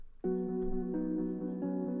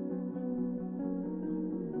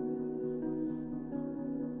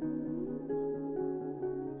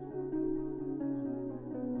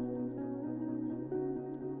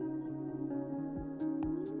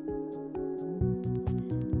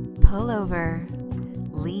Pull over,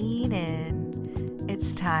 lean in.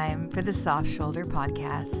 It's time for the Soft Shoulder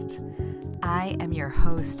Podcast. I am your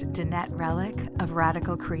host, Danette Relic of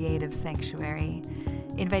Radical Creative Sanctuary,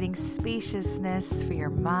 inviting spaciousness for your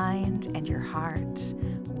mind and your heart.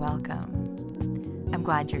 Welcome. I'm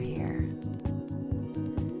glad you're here.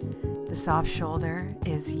 The Soft Shoulder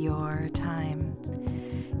is your time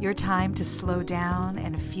to slow down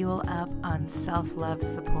and fuel up on self-love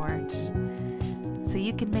support so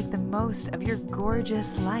you can make the most of your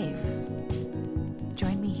gorgeous life.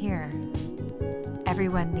 Join me here.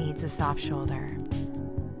 Everyone needs a soft shoulder.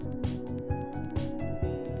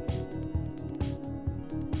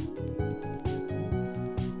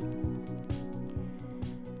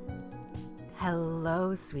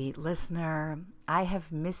 Hello, sweet listener. I have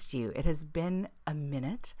missed you. It has been a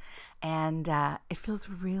minute, and it feels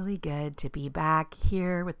really good to be back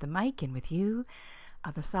here with the mic and with you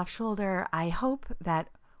on the Soft Shoulder. I hope that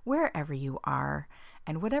wherever you are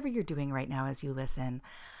and whatever you're doing right now as you listen,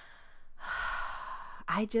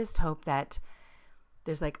 I just hope that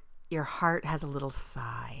there's your heart has a little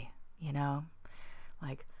sigh,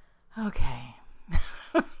 okay,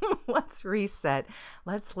 let's reset.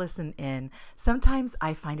 Let's listen in. Sometimes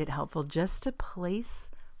I find it helpful just to place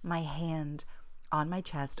my hand on my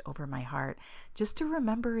chest over my heart, just to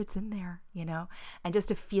remember it's in there, and just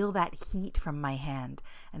to feel that heat from my hand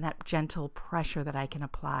and that gentle pressure that I can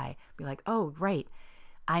apply. Be like, oh, right.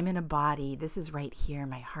 I'm in a body. This is right here.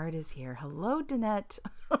 My heart is here. Hello, Danette.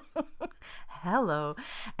 Hello.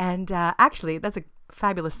 And actually, that's a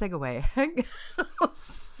fabulous segue.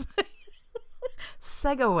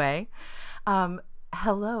 Segue.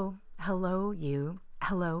 Hello, you.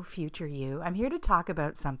 Hello, future you. I'm here to talk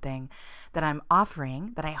about something that I'm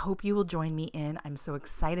offering that I hope you will join me in. I'm so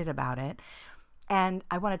excited about it. And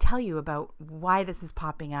I want to tell you about why this is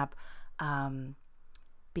popping up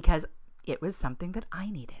because it was something that I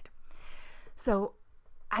needed. So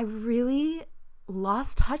I really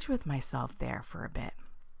lost touch with myself there for a bit.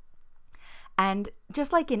 And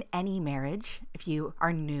just like in any marriage, if you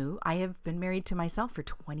are new, I have been married to myself for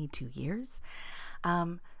 22 years.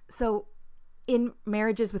 So in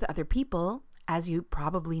marriages with other people, as you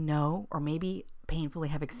probably know, or maybe painfully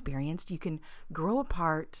have experienced, you can grow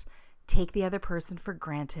apart, take the other person for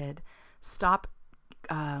granted, stop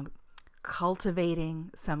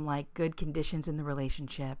cultivating some good conditions in the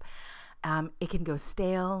relationship. It can go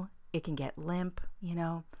stale. It can get limp,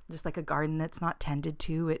 just like a garden that's not tended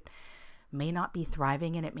to. It may not be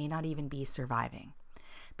thriving and it may not even be surviving,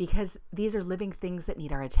 because these are living things that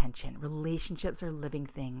need our attention. Relationships are living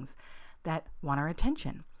things that want our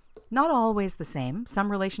attention. Not always the same.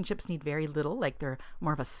 Some relationships need very little, they're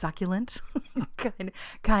more of a succulent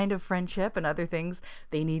kind of friendship, and other things,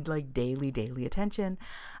 they need daily attention.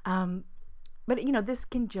 But this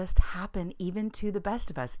can just happen even to the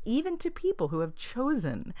best of us, even to people who have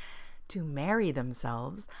chosen to marry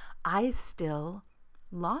themselves. I still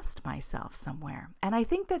lost myself somewhere. And I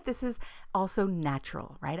think that this is also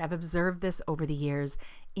natural, right? I've observed this over the years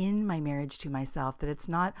in my marriage to myself, that it's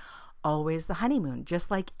not always the honeymoon. Just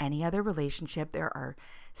like any other relationship, there are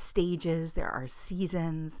stages, there are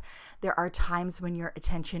seasons, there are times when your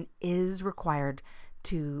attention is required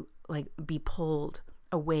to be pulled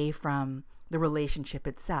away from the relationship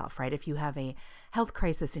itself, right? If you have a health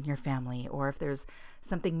crisis in your family, or if there's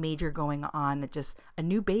something major going on, that just a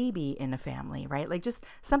new baby in a family, right? Just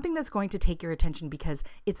something that's going to take your attention because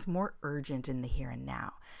it's more urgent in the here and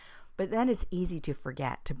now. But then it's easy to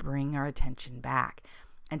forget to bring our attention back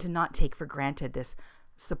and to not take for granted this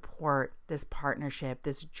support, this partnership,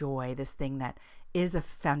 this joy, this thing that is a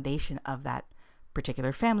foundation of that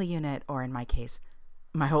particular family unit, or in my case,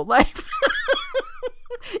 my whole life.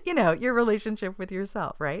 Your relationship with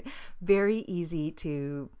yourself, right? Very easy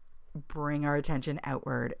to bring our attention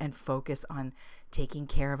outward and focus on taking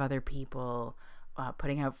care of other people,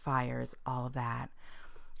 putting out fires, all of that.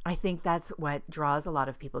 I think that's what draws a lot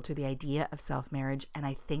of people to the idea of self-marriage. And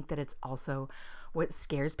I think that it's also what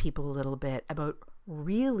scares people a little bit about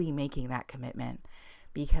really making that commitment,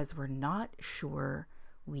 because we're not sure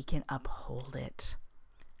we can uphold it.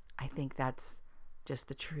 I think that's just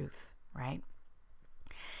the truth, right?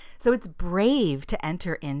 So it's brave to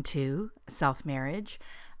enter into self-marriage.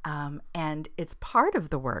 And it's part of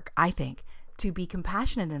the work, I think, to be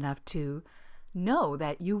compassionate enough to know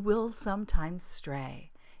that you will sometimes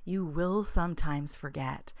stray. You will sometimes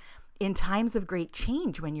forget. In times of great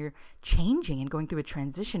change, when you're changing and going through a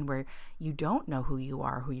transition where you don't know who you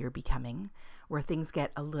are, who you're becoming, where things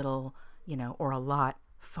get a little, or a lot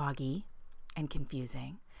foggy and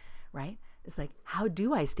confusing, right? It's like, how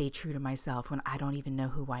do I stay true to myself when I don't even know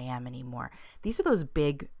who I am anymore? These are those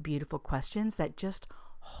big, beautiful questions that just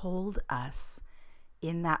hold us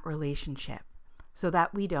in that relationship so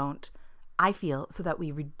that we don't, I feel, so that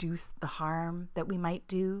we reduce the harm that we might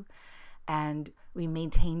do and we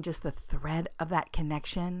maintain just the thread of that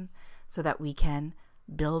connection so that we can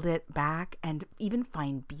build it back and even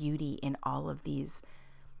find beauty in all of these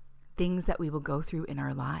things that we will go through in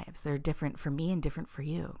our lives that are different for me and different for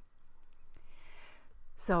you.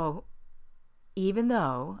 So even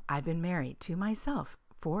though I've been married to myself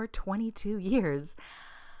for 22 years,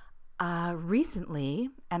 recently,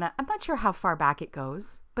 and I'm not sure how far back it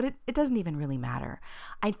goes, but it doesn't even really matter.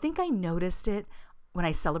 I think I noticed it when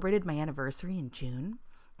I celebrated my anniversary in June.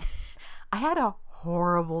 I had a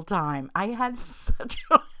horrible time. I had such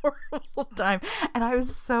a horrible time. And I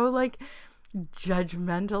was so like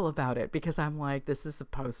judgmental about it because I'm like, this is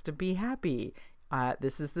supposed to be happy.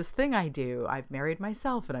 This is this thing I do. I've married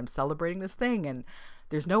myself and I'm celebrating this thing and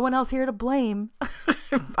there's no one else here to blame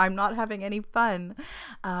if I'm not having any fun.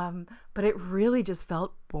 But it really just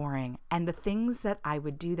felt boring. And the things that I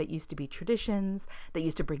would do that used to be traditions, that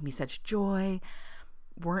used to bring me such joy,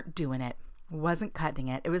 weren't doing it. Wasn't cutting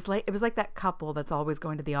it. It was like that couple that's always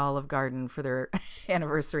going to the Olive Garden for their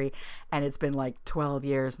anniversary. And it's been like 12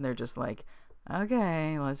 years and they're just like,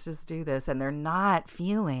 okay, let's just do this. And they're not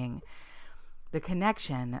feeling the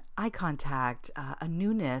connection, eye contact, a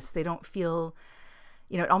newness. They don't feel,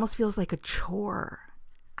 it almost feels like a chore.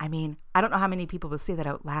 I mean, I don't know how many people will say that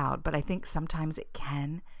out loud, but I think sometimes it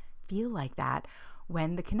can feel like that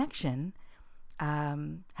when the connection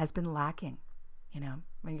has been lacking,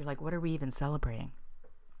 when you're like, what are we even celebrating?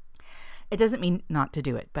 It doesn't mean not to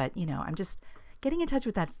do it, but, I'm just getting in touch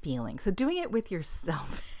with that feeling. So doing it with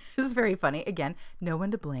yourself is very funny. Again, no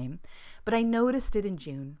one to blame, but I noticed it in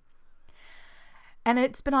June. And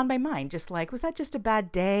it's been on my mind, just like, was that just a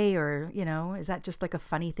bad day? Or, is that just like a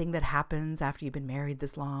funny thing that happens after you've been married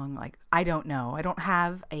this long? Like, I don't know. I don't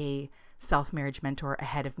have a self-marriage mentor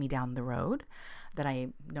ahead of me down the road that I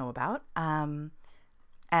know about.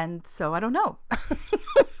 And so I don't know.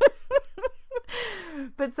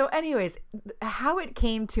 But so anyways, how it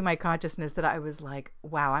came to my consciousness that I was like,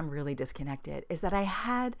 wow, I'm really disconnected, is that I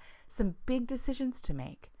had some big decisions to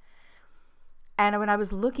make. And when I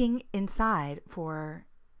was looking inside for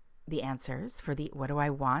the answers, for what do I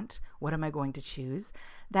want? What am I going to choose?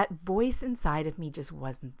 That voice inside of me just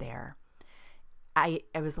wasn't there. I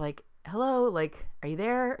was like, hello, like, are you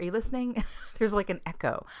there? Are you listening? There's like an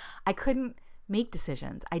echo. I couldn't make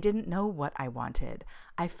decisions. I didn't know what I wanted.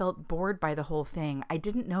 I felt bored by the whole thing. I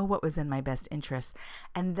didn't know what was in my best interest.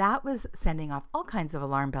 And that was sending off all kinds of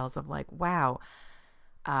alarm bells of like, wow,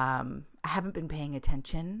 I haven't been paying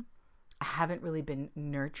attention. I haven't really been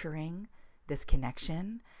nurturing this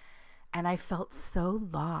connection. And I felt so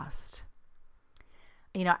lost.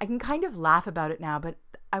 I can kind of laugh about it now, but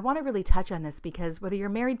I want to really touch on this because whether you're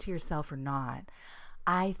married to yourself or not,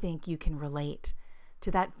 I think you can relate to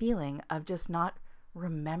that feeling of just not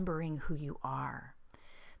remembering who you are.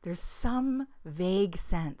 There's some vague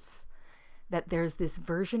sense that there's this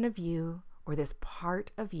version of you or this part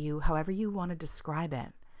of you, however you want to describe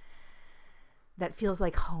it, that feels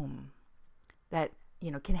like home. That,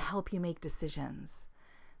 can help you make decisions,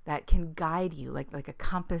 that can guide you like a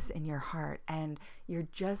compass in your heart. And you're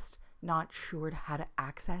just not sure how to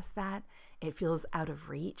access that. It feels out of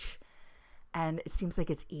reach. And it seems like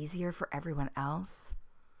it's easier for everyone else.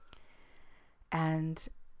 And,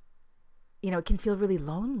 it can feel really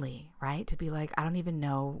lonely, right? To be like, I don't even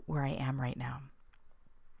know where I am right now.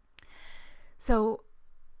 So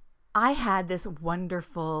I had this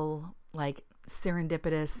wonderful,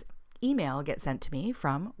 serendipitous email get sent to me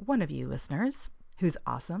from one of you listeners who's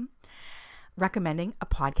awesome, recommending a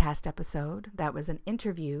podcast episode that was an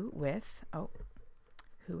interview with,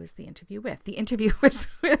 who was the interview with? The interview was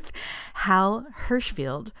with Hal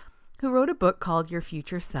Hershfield, who wrote a book called Your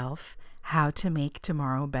Future Self, How to Make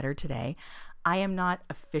Tomorrow Better Today. I am not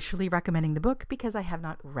officially recommending the book because I have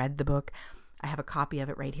not read the book. I have a copy of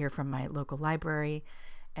it right here from my local library,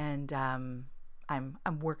 and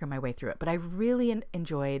I'm working my way through it. But I really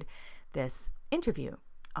enjoyed this interview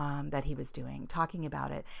that he was doing, talking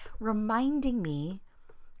about it, reminding me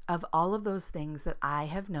of all of those things that I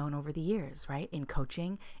have known over the years, right? In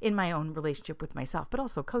coaching, in my own relationship with myself, but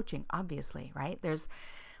also coaching, obviously, right?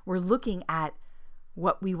 We're looking at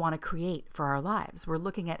what we want to create for our lives. We're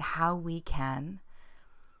looking at how we can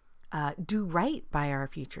do right by our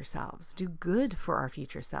future selves, do good for our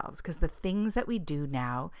future selves, because the things that we do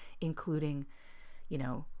now, including,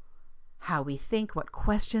 how we think, what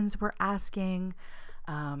questions we're asking,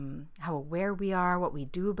 how aware we are, what we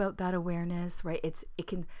do about that awareness, right? It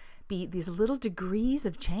can be these little degrees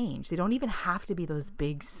of change. They don't even have to be those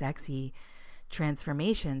big, sexy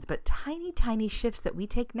transformations, but tiny, tiny shifts that we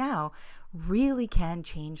take now really can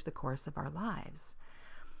change the course of our lives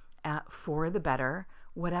for the better,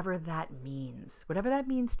 whatever that means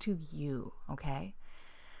to you, okay?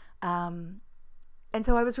 And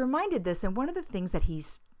so I was reminded this, and one of the things that he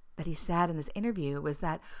said in this interview was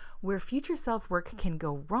that where future self-work can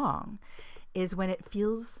go wrong is when it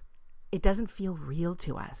doesn't feel real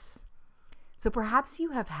to us. So perhaps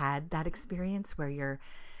you have had that experience where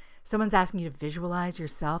someone's asking you to visualize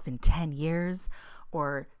yourself in 10 years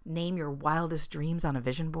or name your wildest dreams on a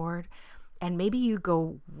vision board. And maybe you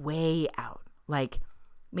go way out. Like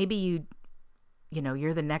maybe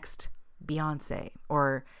you're the next Beyonce,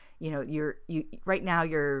 or, right now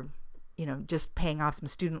you're just paying off some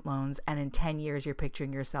student loans. And in 10 years, you're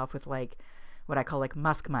picturing yourself with like what I call like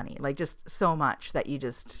Musk money, like just so much that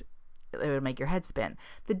it would make your head spin.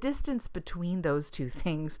 The distance between those two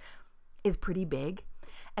things is pretty big.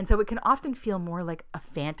 And so it can often feel more like a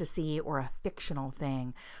fantasy or a fictional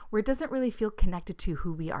thing where it doesn't really feel connected to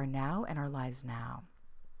who we are now and our lives now.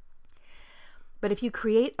 But if you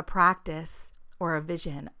create a practice or a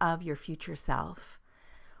vision of your future self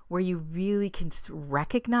where you really can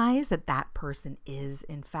recognize that that person is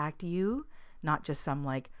in fact you, not just some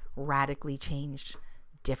like radically changed,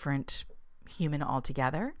 different human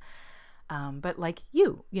altogether, but like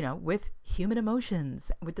you, with human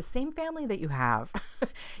emotions, with the same family that you have,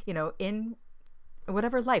 in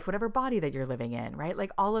whatever life, whatever body that you're living in, right?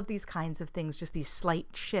 Like all of these kinds of things, just these slight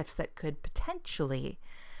shifts that could potentially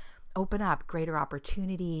open up greater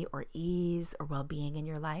opportunity or ease or well-being in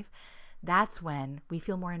your life. That's when we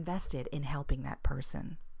feel more invested in helping that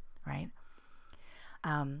person, right?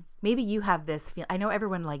 Maybe you have this feel. I know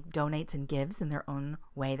everyone like donates and gives in their own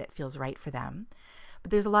way that feels right for them. But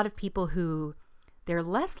there's a lot of people who they're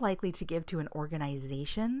less likely to give to an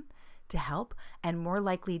organization to help and more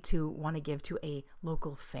likely to want to give to a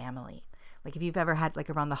local family. Like if you've ever had like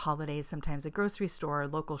around the holidays, sometimes a grocery store or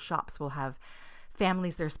local shops will have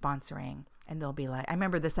families they're sponsoring. And they'll be like, I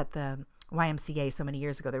remember this at the YMCA so many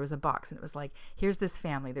years ago, there was a box and it was like, here's this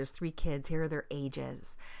family, there's 3 kids, here are their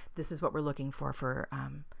ages. This is what we're looking for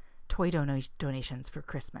toy donations for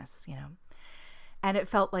Christmas, And it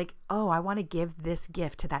felt like, oh, I want to give this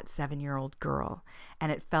gift to that 7-year-old girl.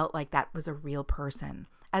 And it felt like that was a real person,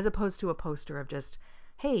 as opposed to a poster of just,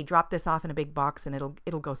 hey, drop this off in a big box and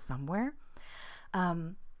it'll go somewhere.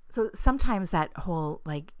 So sometimes that whole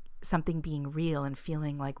like something being real and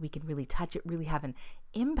feeling like we can really touch it, really have an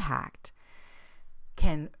impact,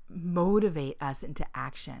 can motivate us into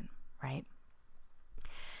action, right?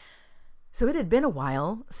 So it had been a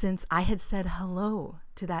while since I had said hello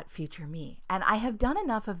to that future me. And I have done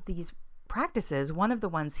enough of these practices. One of the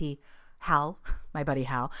ones my buddy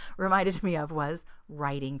Hal, reminded me of was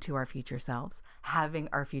writing to our future selves, having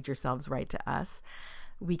our future selves write to us.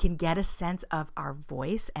 We can get a sense of our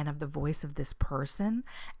voice and of the voice of this person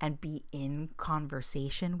and be in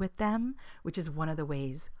conversation with them, which is one of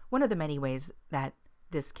the many ways that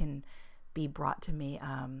this can be brought to me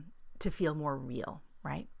to feel more real,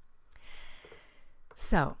 right?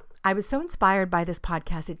 So I was so inspired by this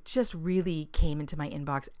podcast. It just really came into my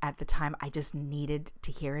inbox at the time. I just needed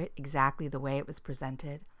to hear it exactly the way it was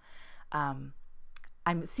presented.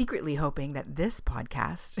 I'm secretly hoping that this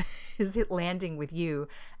podcast is landing with you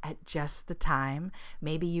at just the time.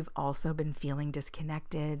 Maybe you've also been feeling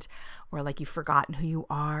disconnected or like you've forgotten who you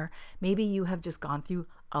are. Maybe you have just gone through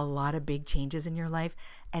a lot of big changes in your life.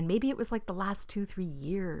 And maybe it was like the last 2-3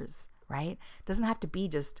 years, right? It doesn't have to be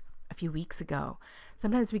just a few weeks ago.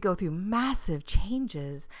 Sometimes we go through massive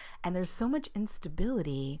changes and there's so much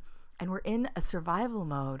instability and we're in a survival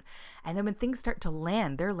mode. And then when things start to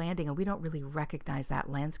land, they're landing and we don't really recognize that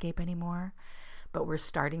landscape anymore, but we're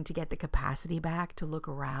starting to get the capacity back to look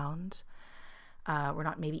around. We're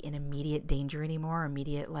not maybe in immediate danger anymore,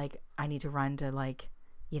 like I need to run to like,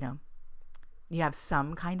 you have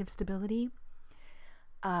some kind of stability.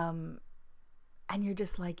 And you're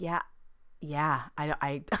just like, yeah,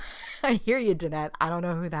 I I hear you, Danette. I don't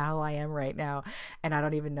know who the hell I am right now, and I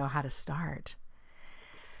don't even know how to start.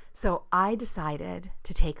 So I decided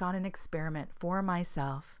to take on an experiment for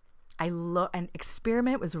myself. An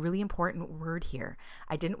experiment was a really important word here.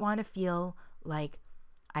 I didn't want to feel like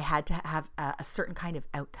I had to have a certain kind of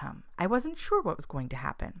outcome. I wasn't sure what was going to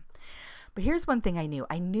happen. But here's one thing I knew.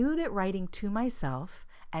 I knew that writing to myself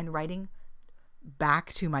and writing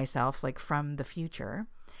back to myself, like from the future,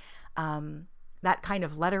 that kind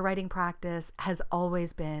of letter writing practice has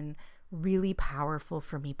always been really powerful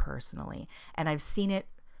for me personally. And I've seen it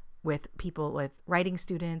with people, with writing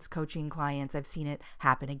students, coaching clients. I've seen it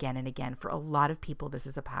happen again and again. For a lot of people, this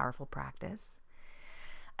is a powerful practice.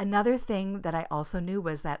 Another thing that I also knew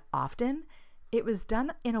was that often it was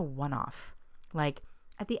done in a one-off, like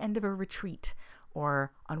at the end of a retreat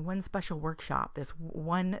or on one special workshop, this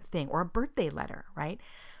one thing, or a birthday letter, right?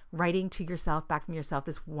 Writing to yourself, back from yourself,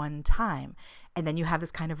 this one time. And then you have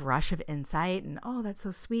this kind of rush of insight and, oh, that's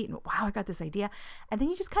so sweet. And wow, I got this idea. And then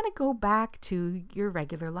you just kind of go back to your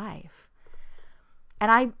regular life.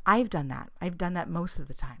 And I've done that. I've done that most of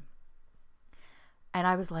the time. And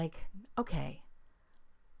I was like, okay,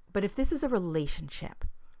 but if this is a relationship,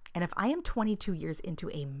 and if I am 22 years into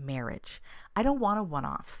a marriage, I don't want a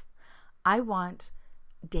one-off. I want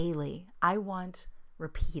daily. I want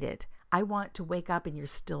repeated. I want to wake up and you're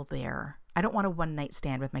still there. I don't want a one-night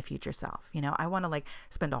stand with my future self. I want to like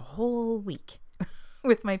spend a whole week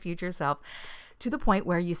with my future self, to the point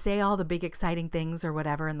where you say all the big exciting things or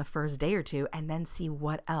whatever in the first day or two, and then see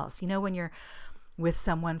what else. When you're with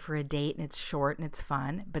someone for a date and it's short and it's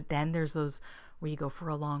fun, but then there's those where you go for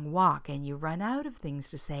a long walk and you run out of things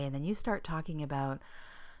to say, and then you start talking about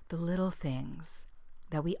the little things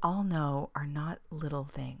that we all know are not little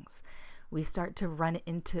things. We start to run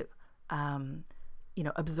into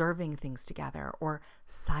observing things together, or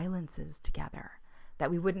silences together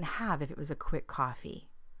that we wouldn't have if it was a quick coffee,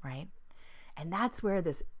 right? And that's where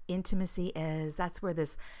this intimacy is. That's where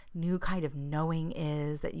this new kind of knowing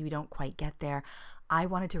is that you don't quite get there. I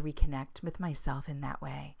wanted to reconnect with myself in that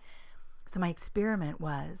way. So my experiment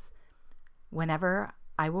was, whenever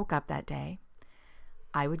I woke up that day,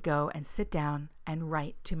 I would go and sit down and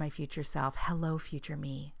write to my future self, hello, future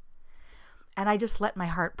me. And I just let my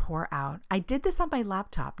heart pour out. I did this on my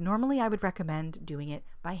laptop. Normally, I would recommend doing it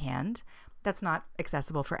by hand. That's not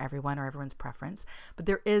accessible for everyone or everyone's preference, but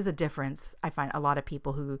there is a difference. I find a lot of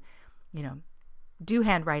people who, do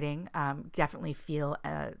handwriting definitely feel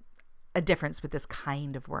a difference with this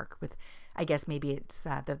kind of work. With, I guess maybe it's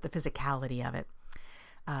the physicality of it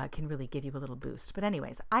can really give you a little boost. But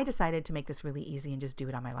anyways, I decided to make this really easy and just do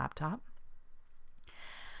it on my laptop.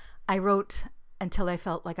 I wrote until I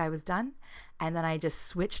felt like I was done, and then I just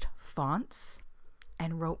switched fonts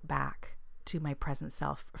and wrote back to my present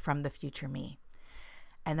self from the future me.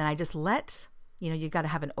 And then I just let, you got to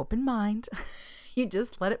have an open mind. You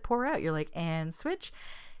just let it pour out. You're like, and switch,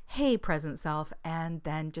 hey, present self, and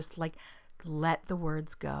then just like let the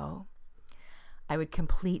words go. I would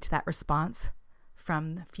complete that response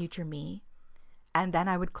from the future me, and then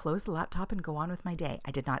I would close the laptop and go on with my day. I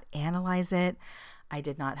did not analyze it. I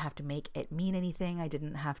did not have to make it mean anything. I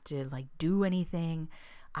didn't have to do anything.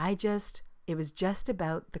 It was just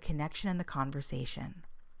about the connection and the conversation.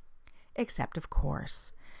 Except, of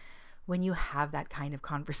course, when you have that kind of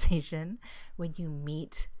conversation, when you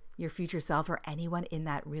meet your future self or anyone in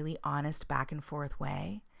that really honest back and forth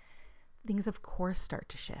way, things of course start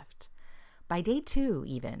to shift. By day 2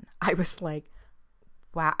 even, I was like,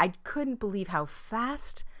 wow, I couldn't believe how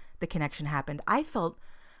fast the connection happened.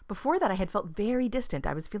 Before that, I had felt very distant.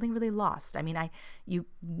 I was feeling really lost. I mean, you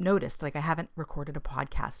noticed, I haven't recorded a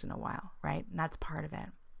podcast in a while, right? And that's part of it.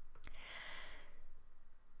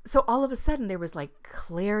 So all of a sudden, there was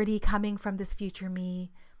clarity coming from this future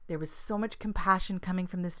me. There was so much compassion coming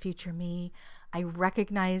from this future me. I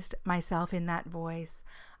recognized myself in that voice.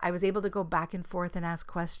 I was able to go back and forth and ask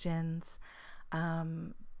questions.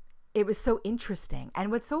 It was so interesting.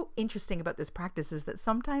 And what's so interesting about this practice is that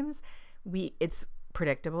sometimes it's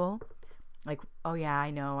predictable. Oh yeah,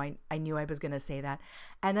 I know. I knew I was going to say that.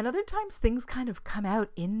 And then other times things kind of come out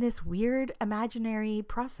in this weird imaginary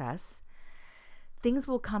process. Things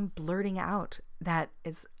will come blurting out that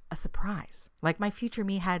is a surprise. My future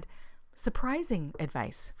me had surprising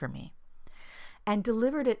advice for me and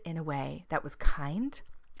delivered it in a way that was kind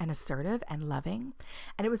and assertive and loving.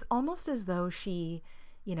 And it was almost as though she,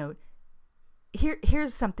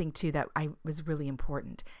 here's something too that was really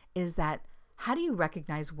important, is that how do you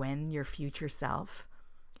recognize when your future self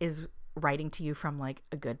is writing to you from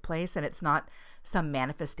a good place and it's not some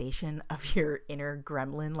manifestation of your inner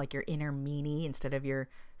gremlin, your inner meanie instead of your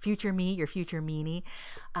future me, your future meanie?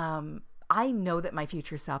 I know that my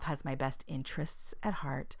future self has my best interests at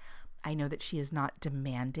heart. I know that she is not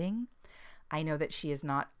demanding. I know that she is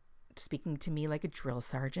not speaking to me like a drill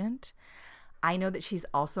sergeant. I know that she's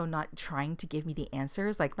also not trying to give me the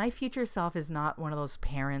answers. My future self is not one of those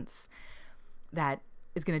parents that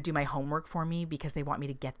is going to do my homework for me because they want me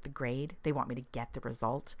to get the grade. They want me to get the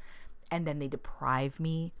result. And then they deprive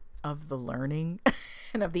me of the learning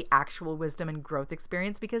and of the actual wisdom and growth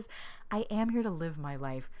experience, because I am here to live my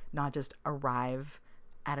life, not just arrive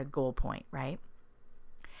at a goal point, right?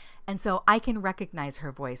 And so I can recognize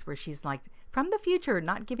her voice where she's like, from the future,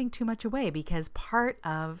 not giving too much away, because part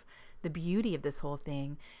of the beauty of this whole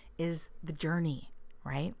thing is the journey,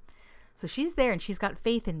 right? So she's there and she's got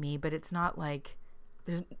faith in me, but it's not like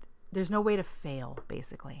there's no way to fail,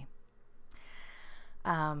 basically.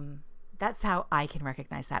 That's how I can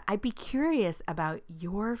recognize that. I'd be curious about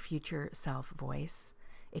your future self voice.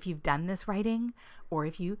 If you've done this writing, or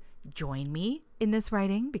if you join me in this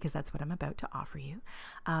writing, because that's what I'm about to offer you,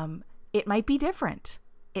 it might be different.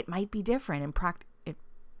 It might be different. It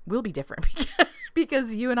will be different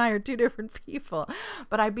because you and I are two different people.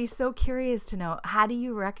 But I'd be so curious to know, how do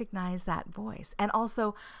you recognize that voice? And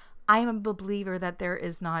also, I am a believer that there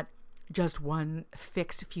is not just one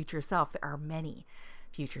fixed future self. There are many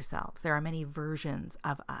future selves. There are many versions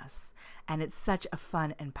of us. And it's such a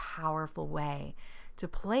fun and powerful way to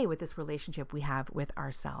play with this relationship we have with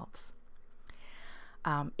ourselves.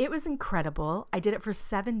 It was incredible. I did it for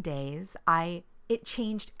 7 days. It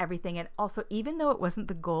changed everything. And also, even though it wasn't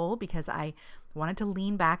the goal, because I wanted to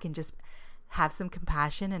lean back and just have some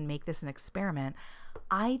compassion and make this an experiment,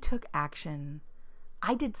 I took action.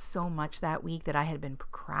 I did so much that week that I had been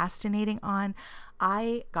procrastinating on.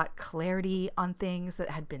 I got clarity on things that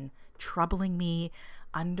had been troubling me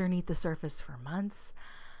underneath the surface for months.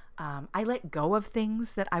 I let go of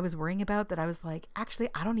things that I was worrying about, that I was like, actually,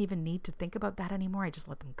 I don't even need to think about that anymore. I just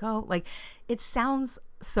let them go. Like, it sounds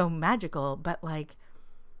so magical, but like,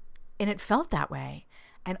 and it felt that way.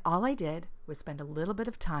 And all I did was spend a little bit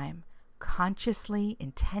of time consciously,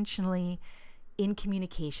 intentionally in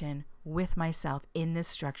communication with myself in this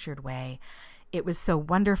structured way. It was so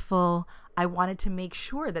wonderful. I wanted to make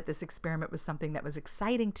sure that this experiment was something that was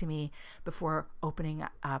exciting to me before opening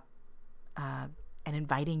up and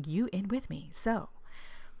inviting you in with me. So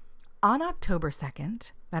on October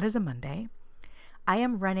 2nd, that is a Monday, I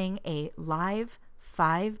am running a live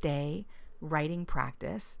 5-day writing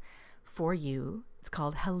practice for you. It's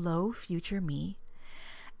called Hello Future Me.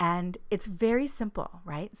 And it's very simple,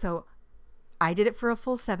 right? So I did it for a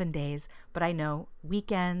full 7 days, but I know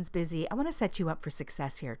weekends, busy. I want to set you up for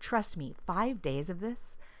success here. Trust me, 5 days of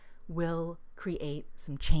this will create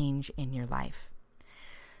some change in your life.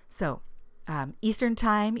 So Eastern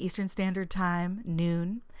Standard Time,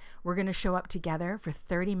 noon, we're going to show up together for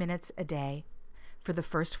 30 minutes a day for the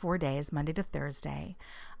first 4 days, Monday to Thursday.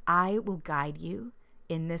 I will guide you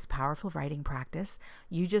in this powerful writing practice.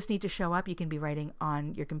 You just need to show up. You can be writing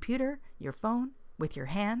on your computer, your phone, with your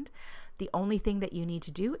hand. The only thing that you need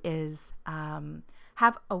to do is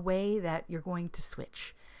have a way that you're going to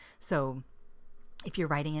switch. So if you're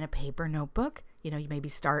writing in a paper notebook, you maybe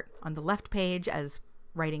start on the left page as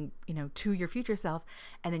writing, to your future self,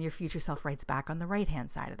 and then your future self writes back on the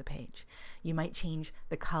right-hand side of the page. You might change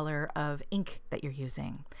the color of ink that you're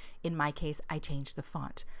using. In my case, I changed the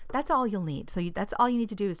font. That's all you'll need. So that's all you need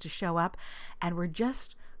to do, is to show up, and we're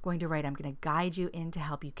just going to write. I'm going to guide you in to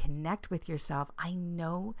help you connect with yourself. I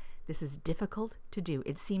know this is difficult to do.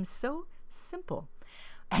 It seems so simple,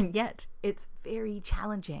 and yet it's very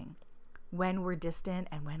challenging when we're distant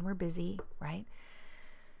and when we're busy, right?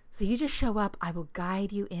 So you just show up. I will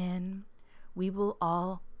guide you in. We will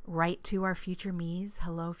all write to our future me's,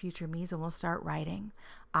 hello future me's, and we'll start writing.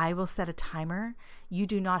 I will set a timer. You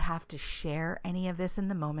do not have to share any of this in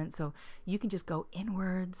the moment, so you can just go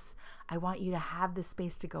inwards. I want you to have the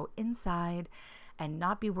space to go inside and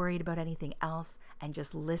not be worried about anything else, and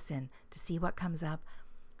just listen to see what comes up.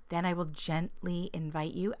 Then I will gently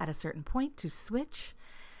invite you at a certain point to switch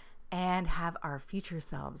and have our future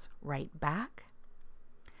selves write back.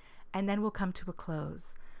 And then we'll come to a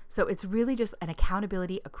close. So it's really just an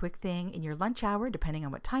accountability, a quick thing in your lunch hour, depending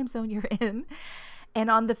on what time zone you're in. And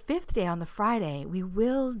on the 5th day, on the Friday, we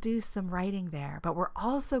will do some writing there, but we're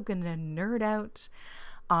also going to nerd out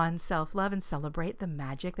on self-love and celebrate the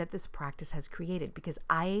magic that this practice has created, because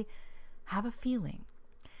I have a feeling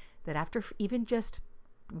that after even just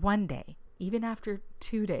one day, even after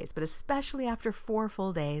 2 days, but especially after 4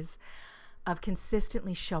 full days of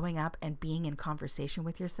consistently showing up and being in conversation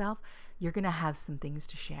with yourself, you're going to have some things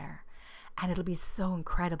to share. And it'll be so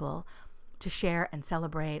incredible to share and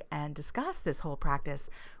celebrate and discuss this whole practice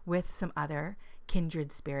with some other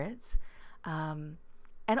kindred spirits.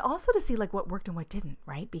 And also to see like what worked and what didn't,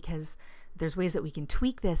 right? Because there's ways that we can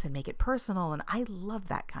tweak this and make it personal. And I love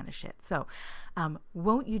that kind of shit. So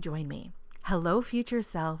won't you join me? Hello, Future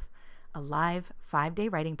Self, a live 5-day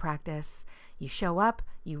writing practice. You show up,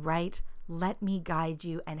 you write, let me guide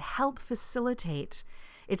you and help facilitate.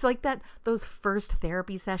 It's like those first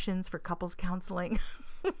therapy sessions for couples counseling.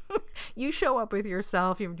 You show up with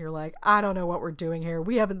yourself and you're like, I don't know what we're doing here.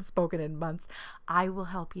 We haven't spoken in months. I will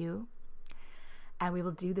help you. And we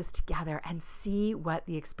will do this together and see what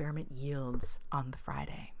the experiment yields on the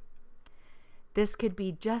Friday. This could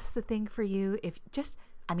be just the thing for you if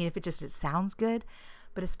it sounds good,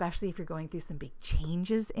 but especially if you're going through some big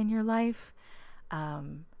changes in your life,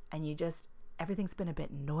 and everything's been a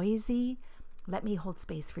bit noisy. Let me hold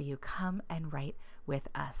space for you. Come and write with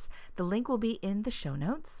us. The link will be in the show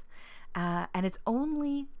notes, and it's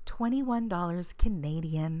only $21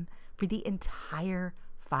 Canadian for the entire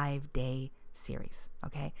 5-day series.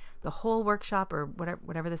 Okay, the whole workshop or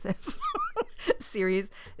whatever this is series.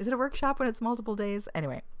 Is it a workshop when it's multiple days?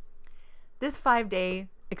 Anyway, this 5-day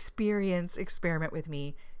experiment with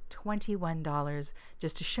me, $21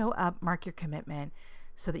 just to show up, mark your commitment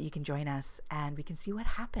so that you can join us and we can see what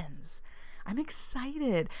happens. I'm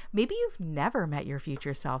excited. Maybe you've never met your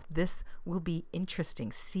future self. This will be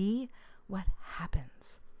interesting. See what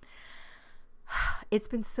happens. It's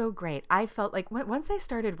been so great. I felt like once I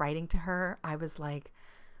started writing to her, I was like,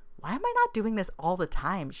 why am I not doing this all the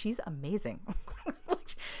time? She's amazing.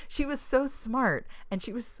 She was so smart and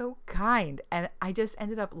she was so kind. And I just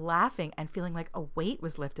ended up laughing and feeling like a weight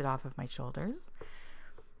was lifted off of my shoulders.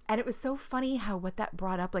 And it was so funny how what that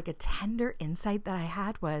brought up, like a tender insight that I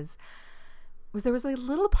had was there was a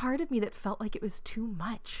little part of me that felt like it was too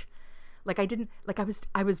much. Like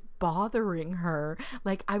I was bothering her.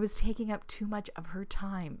 Like I was taking up too much of her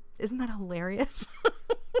time. Isn't that hilarious?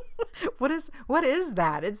 What is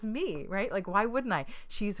that? It's me, right? Like, why wouldn't I?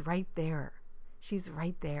 She's right there. She's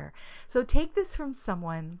right there. So take this from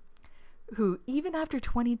someone who, even after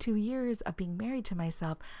 22 years of being married to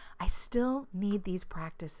myself, I still need these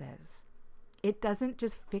practices. It doesn't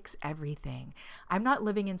just fix everything. I'm not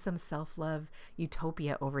living in some self-love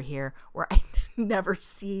utopia over here where I never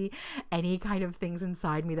see any kind of things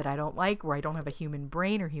inside me that I don't like, where I don't have a human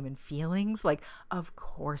brain or human feelings. Like, of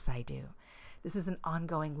course I do. This is an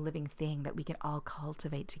ongoing living thing that we can all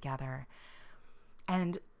cultivate together.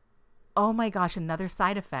 And oh my gosh, another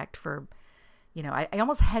side effect for, I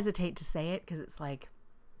almost hesitate to say it because it's like,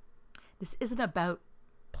 this isn't about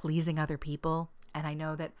pleasing other people. And I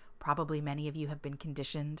know that probably many of you have been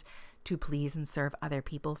conditioned to please and serve other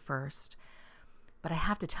people first. But I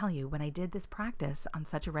have to tell you, when I did this practice on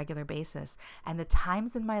such a regular basis, and the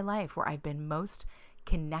times in my life where I've been most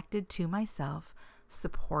connected to myself,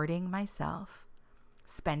 supporting myself,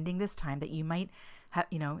 spending this time that you might have,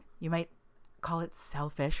 you might call it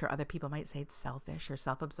selfish, or other people might say it's selfish or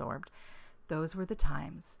self-absorbed. Those were the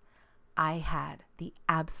times I had the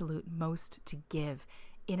absolute most to give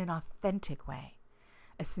in an authentic way.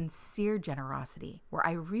 A sincere generosity where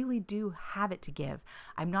I really do have it to give.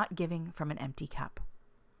 I'm not giving from an empty cup.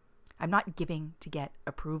 I'm not giving to get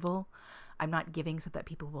approval. I'm not giving so that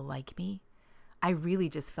people will like me. I really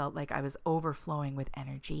just felt like I was overflowing with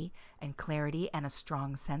energy and clarity and a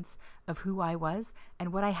strong sense of who I was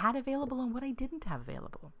and what I had available and what I didn't have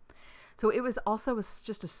available. So it was also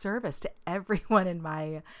just a service to everyone in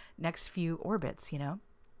my next few orbits,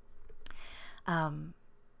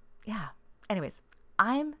 Yeah. Anyways,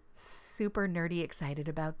 I'm super nerdy excited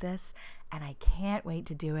about this and I can't wait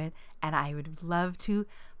to do it. And I would love to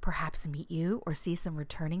perhaps meet you or see some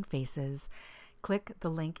returning faces. Click the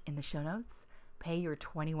link in the show notes, pay your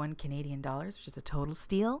 21 Canadian dollars, which is a total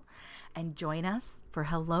steal, and join us for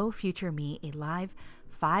Hello Future Me, a live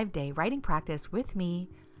 5-day writing practice with me.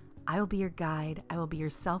 I will be your guide. I will be your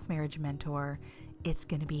self-marriage mentor. It's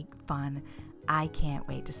going to be fun. I can't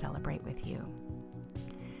wait to celebrate with you.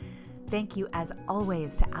 Thank you, as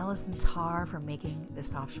always, to Allison Tarr for making the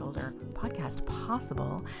Soft Shoulder podcast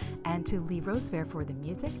possible, and to Lee Rosefair for the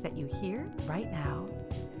music that you hear right now.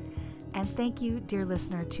 And thank you, dear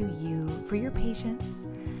listener, to you for your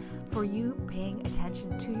patience, for you paying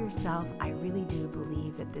attention to yourself. I really do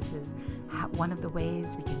believe that this is one of the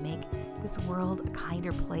ways we can make this world a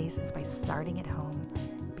kinder place is by starting at home,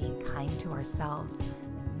 being kind to ourselves,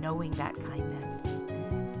 knowing that kindness.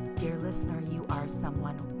 Dear listener, you are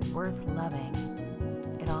someone worth loving.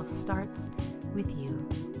 It all starts with you.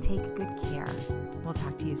 Take good care. We'll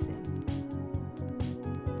talk to you soon.